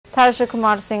Tharasha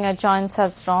Kumar Singh joins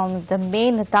us from the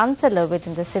main Dansala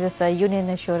within the Sirasa-Union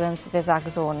Assurance Vesak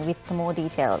zone with more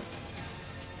details.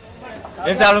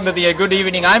 Yes, Arundhati, good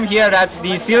evening. I'm here at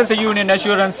the Sirasa-Union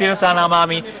Assurance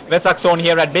Sirasa-Namami Vesak zone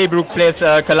here at Baybrook Place,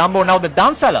 Colombo. Now the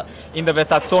Dansala in the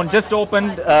Vesak zone just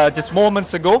opened just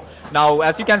moments ago. Now,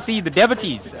 as you can see, the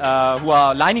devotees who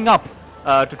are lining up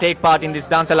to take part in this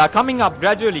Dansala are coming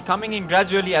in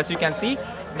gradually, as you can see.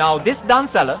 Now, this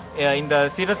Dansala in the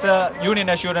Sirasa-Union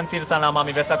Assurance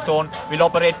Sirasa-Namami Vesak zone will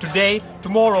operate today,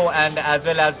 tomorrow, and as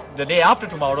well as the day after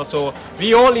tomorrow. So,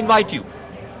 we all invite you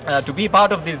to be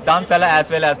part of this Dansala as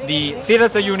well as the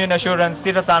Sirasa-Union Assurance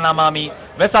Sirasa-Namami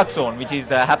Vesak zone, which is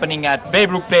happening at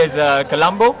Baybrook Place,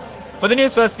 Colombo. For the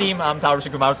News First team, I'm Tharasha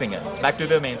Kumar Singh. Back to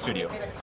the main studio.